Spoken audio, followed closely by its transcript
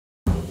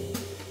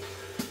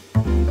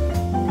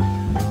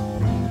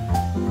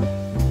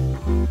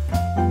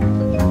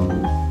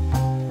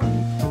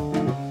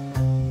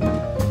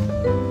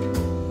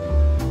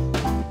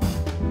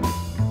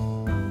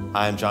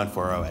I'm John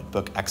Foro at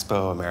Book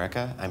Expo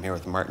America. I'm here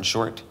with Martin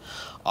Short,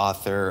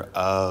 author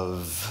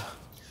of...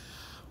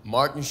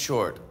 Martin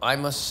Short, I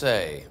Must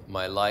Say,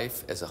 My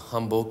Life as a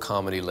Humble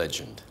Comedy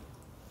Legend.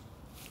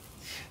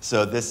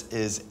 So this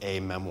is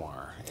a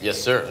memoir.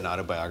 Yes, sir. An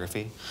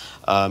autobiography.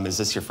 Is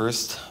this your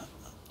first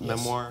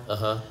memoir?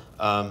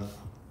 Uh-huh.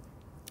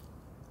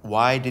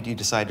 Why did you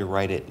decide to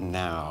write it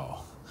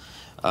now,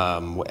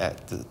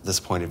 at this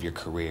point of your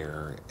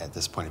career, at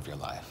this point of your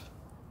life?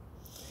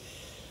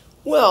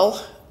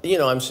 Well, you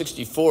know, I'm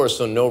 64,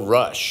 so no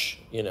rush.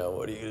 You know,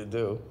 what are you going to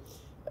do?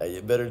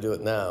 You better do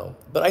it now.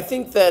 But I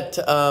think that,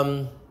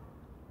 I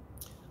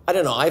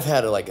don't know, I've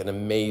had like an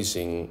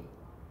amazing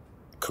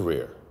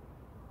career.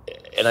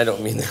 And I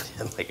don't mean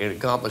that like an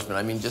accomplishment.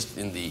 I mean just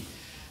in the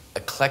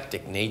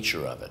eclectic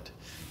nature of it.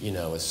 You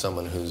know, as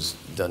someone who's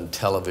done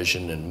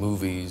television and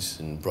movies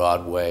and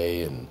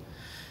Broadway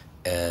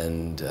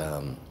and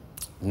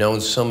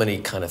known so many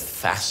kind of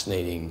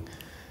fascinating,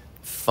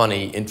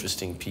 funny,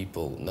 interesting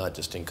people, not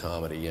just in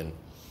comedy.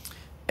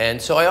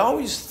 And so I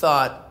always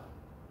thought,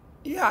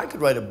 yeah, I could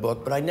write a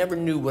book, but I never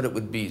knew what it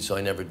would be, so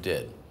I never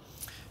did.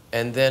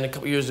 And then a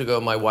couple years ago,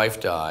 my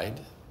wife died.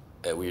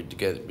 We had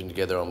been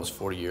together almost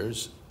 40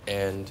 years.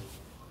 And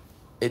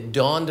it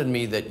dawned on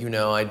me that, you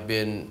know, I'd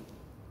been,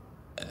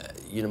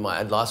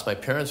 I'd lost my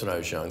parents when I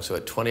was young. So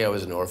at 20, I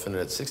was an orphan,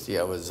 and at 60,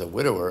 I was a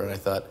widower. And I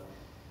thought,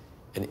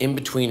 and in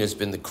between has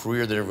been the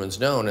career that everyone's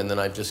known. And then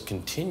I've just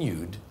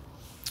continued,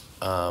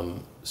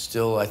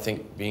 still, I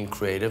think, being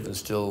creative and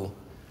still.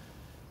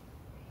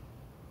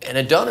 And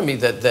it dawned on me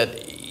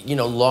that you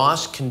know,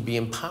 loss can be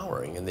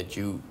empowering, and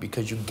that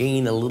because you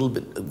gain a little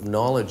bit of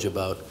knowledge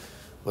about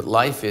what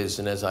life is.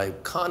 And as I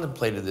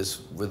contemplated this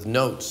with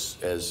notes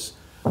as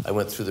I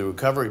went through the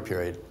recovery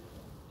period,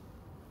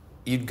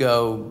 you'd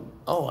go,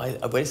 oh,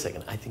 wait a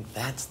second, I think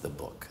that's the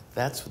book.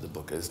 That's what the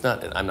book is.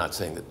 I'm not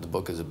saying that the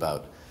book is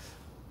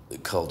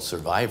called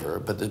Survivor,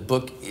 but the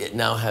book, it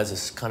now has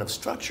this kind of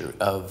structure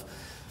of,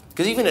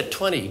 because even at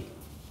 20,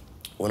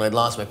 when I'd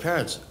lost my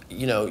parents,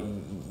 you know,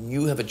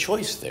 you have a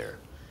choice there.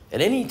 At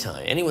any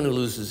time, anyone who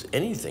loses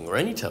anything or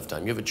any tough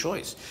time, you have a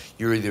choice.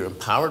 You're either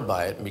empowered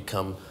by it and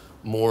become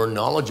more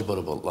knowledgeable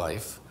about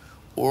life,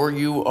 or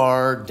you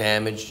are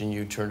damaged and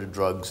you turn to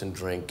drugs and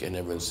drink, and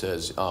everyone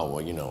says, oh,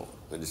 well, you know,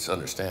 it's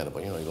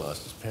understandable, you know, he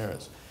lost his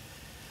parents.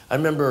 I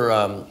remember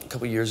a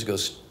couple of years ago,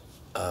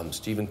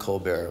 Stephen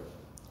Colbert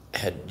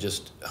had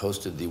just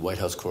hosted the White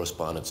House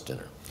Correspondents'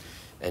 Dinner.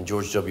 And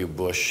George W.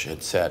 Bush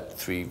had sat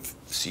 3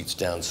 seats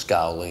down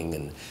scowling,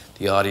 and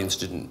the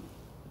audience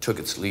took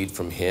its lead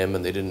from him,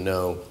 and they didn't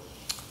know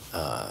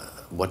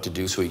what to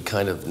do, so he'd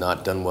kind of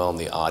not done well in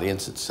the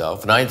audience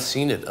itself. And I had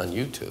seen it on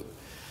YouTube,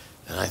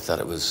 and I thought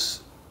it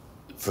was,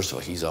 first of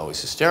all, he's always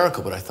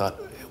hysterical, but I thought,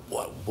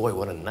 boy,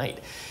 what a night.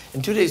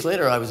 And 2 days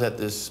later, I was at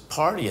this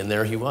party, and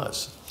there he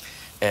was.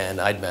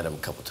 And I'd met him a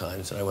couple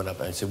times, and I went up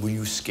and I said, were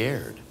you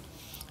scared?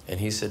 And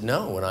he said,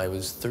 no, when I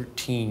was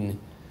 13,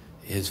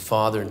 his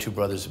father and 2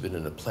 brothers had been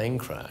in a plane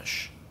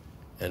crash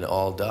and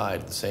all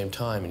died at the same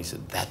time. And he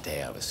said, that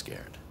day I was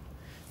scared.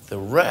 The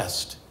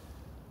rest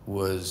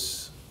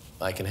was,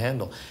 I can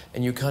handle.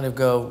 And you kind of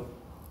go,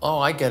 oh,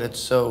 I get it.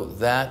 So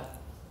that,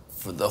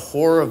 for the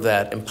horror of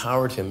that,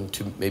 empowered him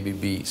to maybe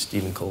be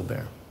Stephen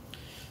Colbert.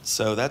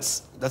 So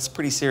that's a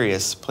pretty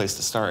serious place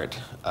to start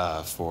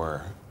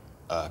for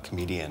a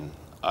comedian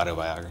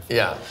autobiography.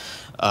 Yeah.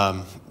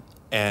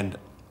 And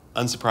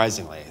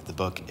unsurprisingly, the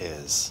book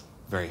is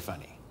very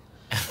funny.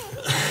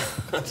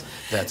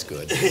 That's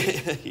good.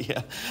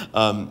 Yeah.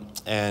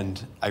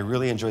 And I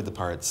really enjoyed the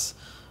parts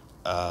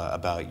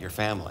about your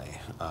family,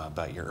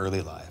 about your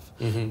early life.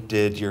 Mm-hmm.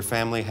 Did your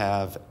family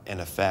have an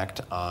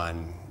effect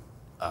on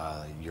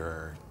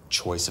your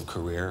choice of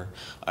career,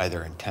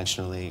 either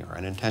intentionally or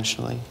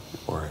unintentionally?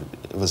 Or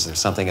was there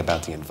something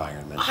about the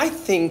environment? I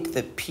think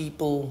that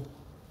people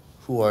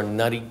who are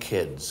nutty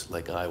kids,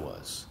 like I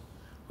was,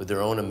 with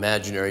their own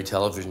imaginary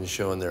television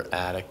show in their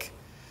attic,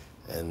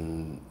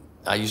 and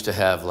I used to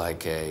have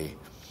like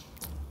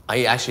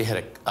I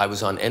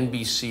was on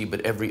NBC,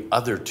 but every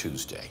other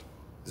Tuesday.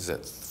 This is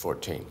at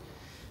 14,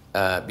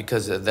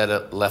 because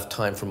that left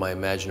time for my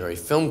imaginary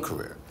film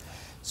career.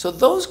 So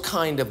those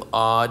kind of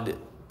odd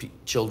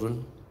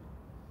children,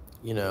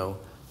 you know,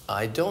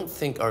 I don't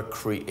think are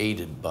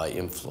created by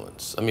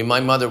influence. I mean, my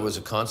mother was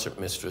a concert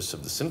mistress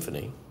of the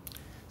symphony,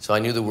 so I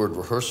knew the word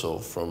rehearsal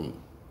from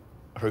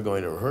her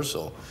going to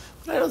rehearsal,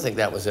 but I don't think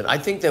that was it. I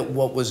think that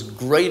what was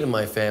great in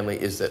my family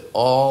is that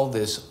all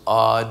this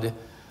odd,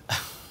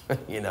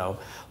 you know,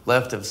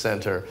 left of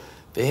center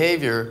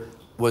behavior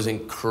was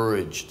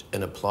encouraged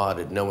and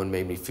applauded. No one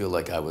made me feel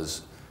like I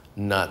was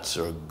nuts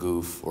or a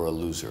goof or a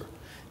loser.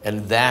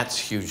 And that's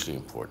hugely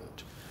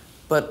important.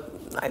 But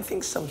I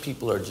think some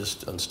people are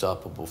just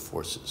unstoppable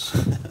forces.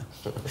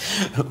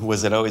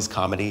 Was it always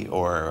comedy,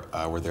 or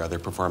were there other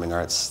performing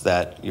arts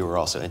that you were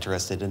also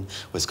interested in?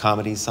 Was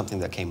comedy something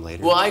that came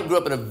later? Well, I grew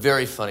up in a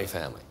very funny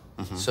family.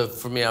 Mm-hmm. So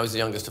for me, I was the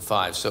youngest of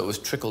 5, so it was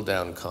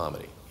trickle-down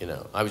comedy. You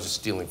know, I was just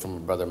stealing from my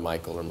brother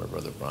Michael or my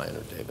brother Brian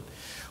or David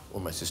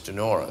or my sister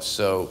Nora.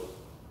 So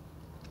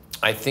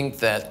I think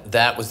that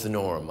that was the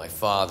norm. My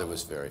father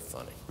was very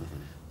funny.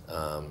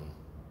 A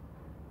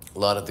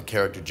lot of the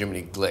character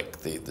Jiminy Glick,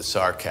 the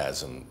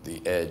sarcasm,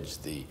 the edge,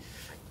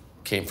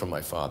 came from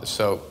my father.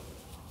 So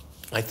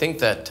I think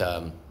that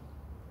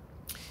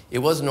it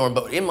was a norm.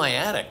 But in my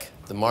attic,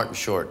 the Martin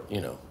Short,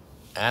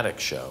 attic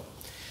show,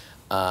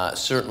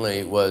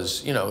 certainly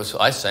was,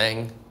 I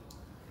sang,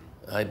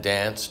 I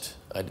danced,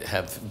 I'd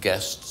have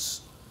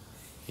guests,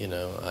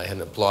 I had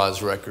an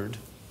applause record.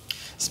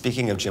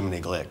 Speaking of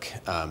Jiminy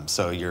Glick,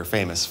 so you're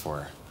famous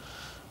for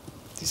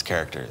these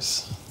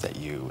characters that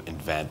you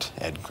invent,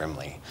 Ed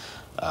Grimley.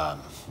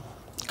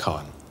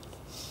 Cohen.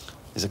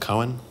 Is it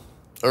Cohen?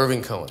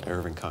 Irving Cohen.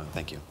 Irving Cohen,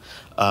 thank you.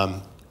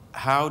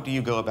 How do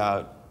you go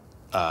about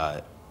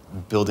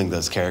building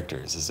those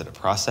characters? Is it a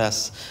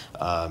process?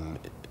 What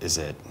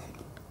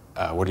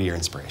are your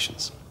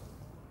inspirations?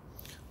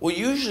 Well,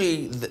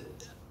 usually the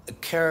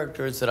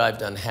characters that I've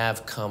done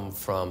have come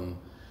from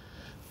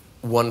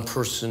one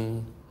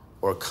person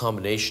or a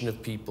combination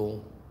of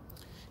people.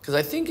 Because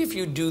I think if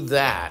you do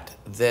that,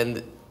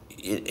 then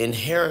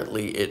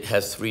inherently it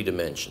has three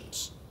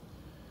dimensions.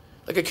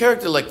 Like a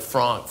character like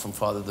Franck from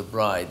Father the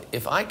Bride,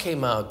 if I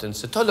came out and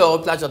said, "Hello,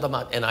 Plaza de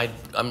Mat," and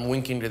I'm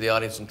winking to the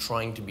audience and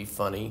trying to be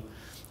funny,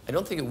 I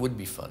don't think it would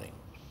be funny.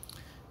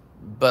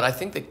 But I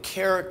think the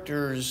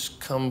characters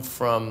come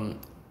from,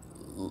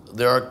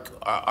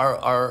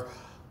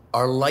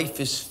 our life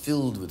is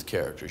filled with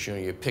characters.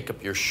 You pick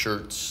up your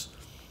shirts,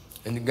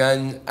 and the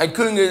guy, "I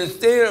couldn't get a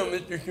stay on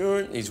Mr.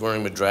 Short." He's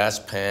wearing Madras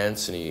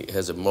pants, and he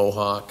has a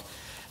mohawk.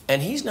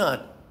 And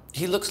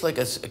he looks like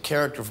a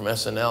character from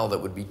SNL that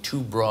would be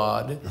too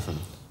broad.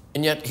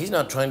 And yet he's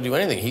not trying to do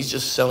anything. He's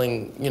just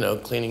selling,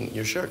 cleaning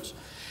your shirts.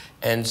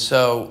 And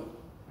so,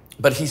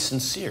 but he's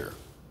sincere.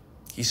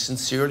 He's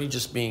sincerely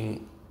just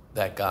being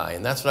that guy.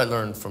 And that's what I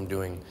learned from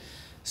doing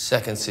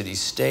Second City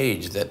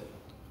Stage, that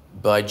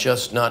by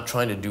just not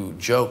trying to do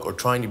joke or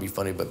trying to be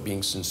funny, but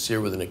being sincere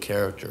within a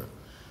character,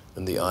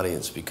 and the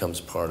audience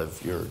becomes part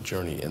of your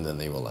journey, and then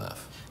they will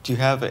laugh. Do you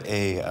have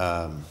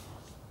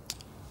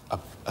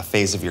a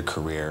phase of your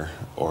career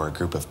or a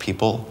group of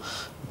people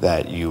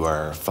that you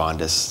are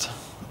fondest?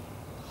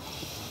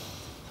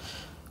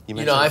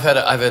 I've had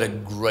a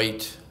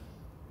great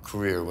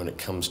career when it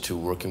comes to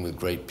working with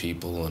great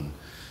people, and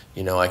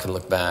I can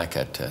look back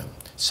at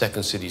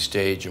Second City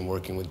Stage and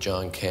working with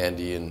John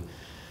Candy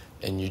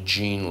and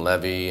Eugene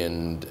Levy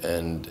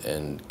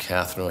and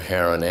Catherine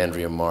O'Hara and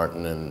Andrea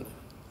Martin, and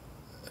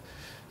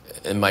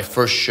in my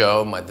first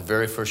show, the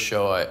very first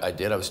show I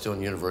did, I was still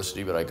in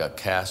university, but I got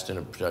cast in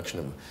a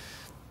production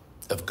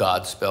of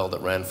Godspell that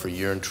ran for a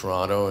year in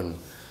Toronto, and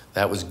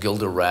that was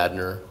Gilda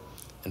Radner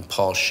and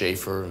Paul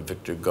Schaefer and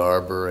Victor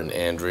Garber and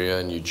Andrea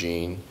and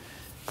Eugene.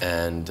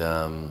 And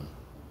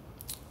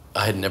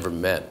I had never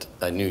met,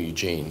 I knew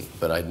Eugene,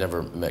 but I'd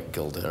never met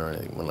Gilda or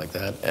anyone like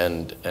that.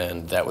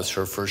 And that was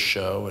her first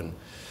show. And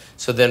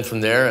so then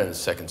from there, and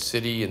Second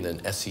City, and then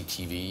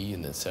SCTV,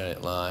 and then Saturday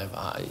Night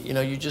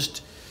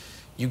Live,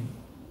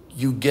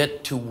 you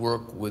get to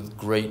work with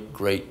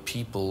great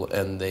people,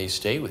 and they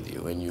stay with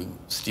you, and you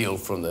steal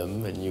from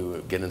them, and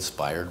you get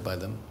inspired by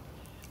them.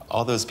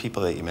 All those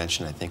people that you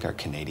mentioned, I think, are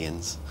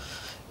Canadians.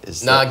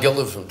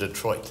 Gilda from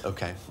Detroit.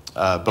 Okay.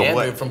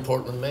 Andrea from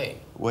Portland, Maine.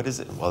 What is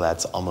it? Well,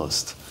 that's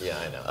almost. Yeah,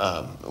 I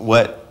know.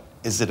 What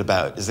is it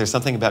about? Is there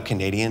something about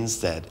Canadians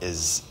that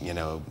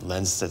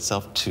lends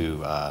itself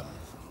to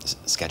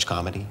sketch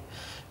comedy?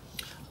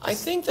 I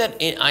think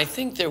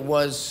there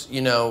was,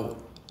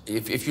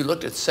 if you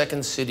looked at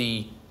Second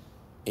City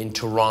in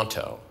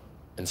Toronto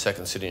and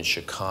Second City in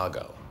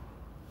Chicago,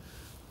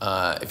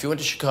 if you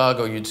went to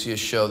Chicago, you'd see a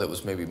show that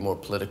was maybe more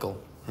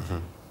political,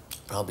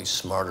 probably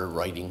smarter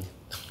writing,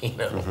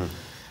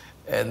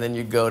 And then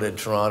you'd go to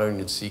Toronto and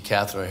you'd see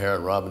Catherine O'Hara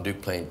and Robin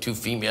Duke playing two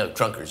female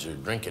trunkers who are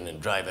drinking and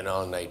driving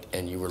all night,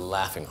 and you were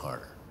laughing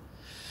harder.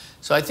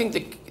 So I think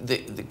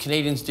the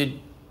Canadians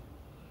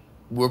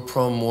were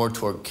prone more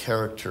toward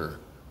character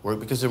work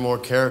because there are more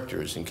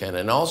characters in Canada.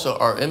 And also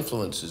our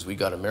influences, we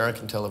got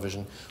American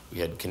television, we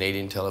had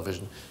Canadian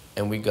television,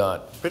 and we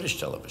got British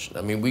television.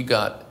 I mean,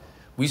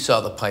 we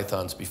saw the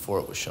Pythons before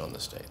it was shown in the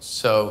States.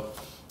 So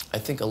I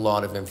think a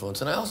lot of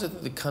influence. And I also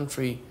think the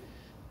country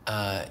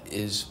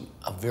is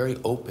a very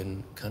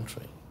open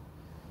country.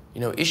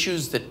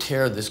 Issues that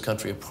tear this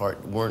country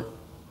apart weren't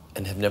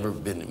and have never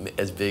been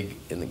as big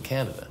in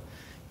Canada.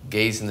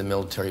 Gays in the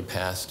military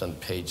passed on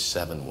page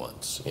 7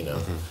 once,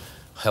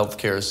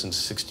 Healthcare since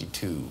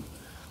 '62,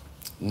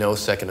 no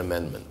Second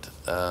Amendment.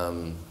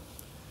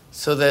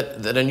 So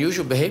that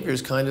unusual behavior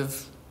is kind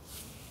of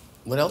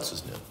what else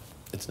is new.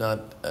 It's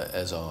not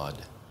as odd.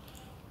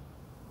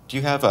 Do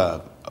you have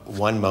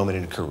one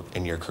moment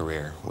in your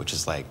career which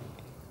is like,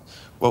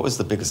 what was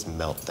the biggest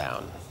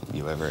meltdown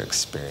you ever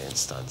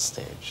experienced on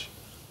stage?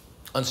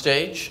 On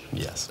stage?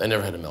 Yes. I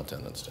never had a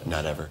meltdown on stage.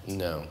 Not ever?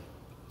 No.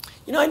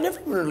 I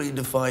never really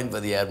defined by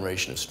the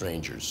admiration of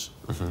strangers.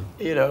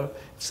 If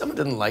someone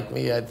didn't like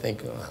me, I'd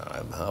think,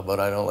 how about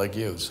I don't like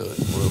you? So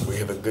we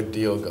have a good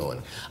deal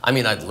going. I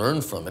mean, I'd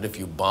learn from it. If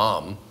you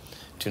bomb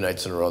 2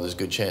 nights in a row, there's a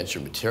good chance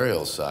your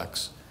material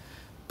sucks.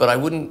 But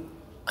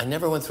I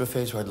never went through a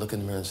phase where I'd look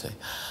in the mirror and say,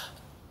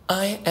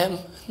 I am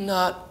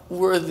not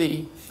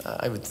worthy.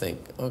 I would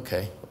think,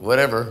 okay,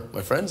 whatever,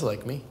 my friends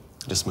like me.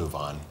 Just move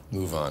on.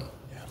 Move on.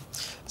 Yeah.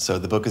 So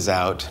the book is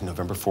out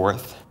November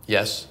 4th.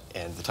 Yes.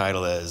 And the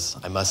title is,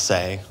 I Must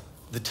Say.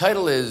 The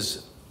title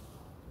is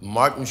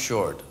Martin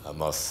Short, I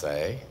must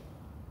say.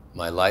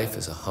 My life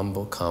is a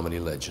humble comedy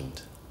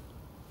legend.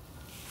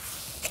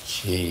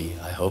 Gee,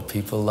 I hope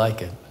people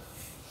like it.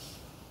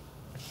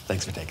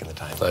 Thanks for taking the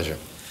time. Pleasure.